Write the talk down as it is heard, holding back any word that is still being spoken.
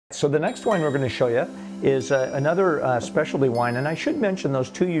So the next wine we're going to show you is another specialty wine, and I should mention those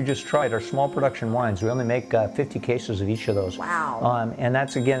two you just tried are small production wines. We only make 50 cases of each of those. Wow. And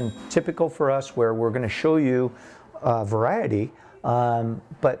that's, again, typical for us, where we're going to show you variety,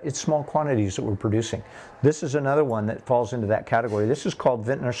 but it's small quantities that we're producing. This is another one that falls into that category. This is called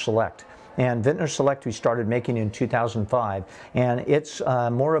Vintners Select. And Vintners Select we started making in 2005, and it's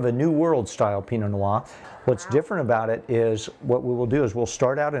more of a New World style Pinot Noir. What's different about it is what we will do is we'll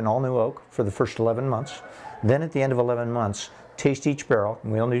start out in all new oak for the first 11 months. Then at the end of 11 months, taste each barrel,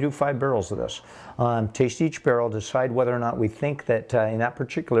 and we only do 5 barrels of this. Taste each barrel, decide whether or not we think that in that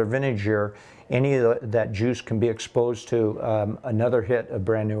particular vintage year, any of that juice can be exposed to another hit of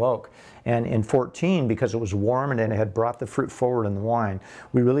brand new oak. And in 14, because it was warm and it had brought the fruit forward in the wine,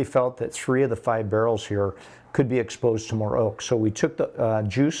 we really felt that 3 of the 5 barrels here could be exposed to more oak. So we took the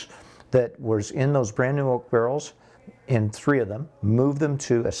juice that was in those brand new oak barrels, in 3 of them, moved them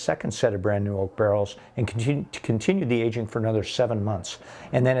to a second set of brand new oak barrels, and continue the aging for another 7 months.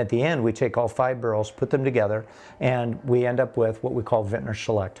 And then at the end, we take all 5 barrels, put them together, and we end up with what we call Vintners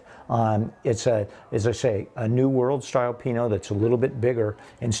Select. It's as I say, a New World style Pinot that's a little bit bigger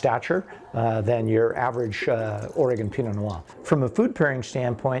in stature than your average Oregon Pinot Noir. From a food pairing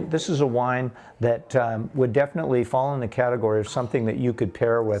standpoint, this is a wine that would definitely fall in the category of something that you could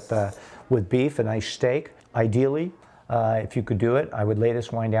pair with beef, a nice steak. Ideally, if you could do it, I would lay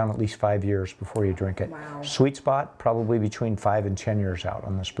this wine down at least 5 years before you drink it. Wow. Sweet spot, probably between 5 and 10 years out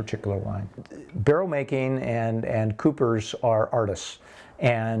on this particular wine. Barrel making and coopers are artists.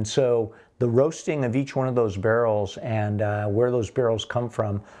 And so the roasting of each one of those barrels and where those barrels come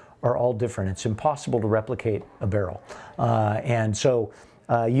from are all different. It's impossible to replicate a barrel. And so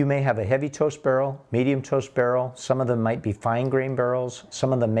you may have a heavy toast barrel, medium toast barrel. Some of them might be fine grain barrels.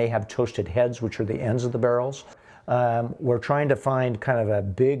 Some of them may have toasted heads, which are the ends of the barrels. We're trying to find kind of a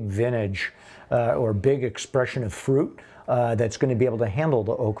big vintage or big expression of fruit that's going to be able to handle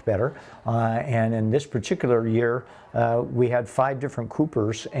the oak better. And in this particular year, we had 5 different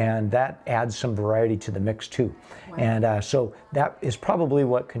coopers, and that adds some variety to the mix too. Wow. And so that is probably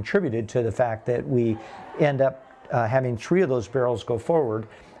what contributed to the fact that we end up having 3 of those barrels go forward,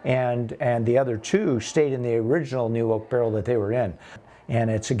 and the other 2 stayed in the original new oak barrel that they were in. And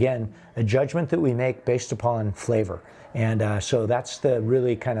it's, again, a judgment that we make based upon flavor. And so that's the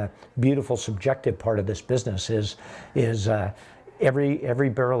really kind of beautiful subjective part of this business is every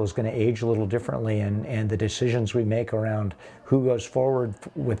barrel is going to age a little differently, and the decisions we make around who goes forward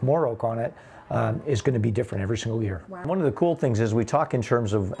with more oak on it is going to be different every single year. Wow. One of the cool things is we talk in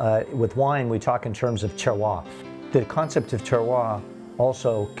terms of, with wine, we talk in terms of terroir. The concept of terroir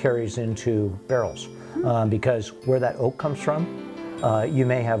also carries into barrels because where that oak comes from, you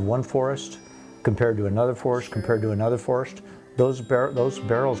may have one forest compared to another forest, compared to another forest. Those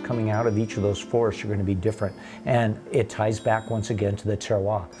barrels coming out of each of those forests are going to be different, and it ties back once again to the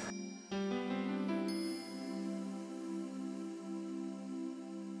terroir.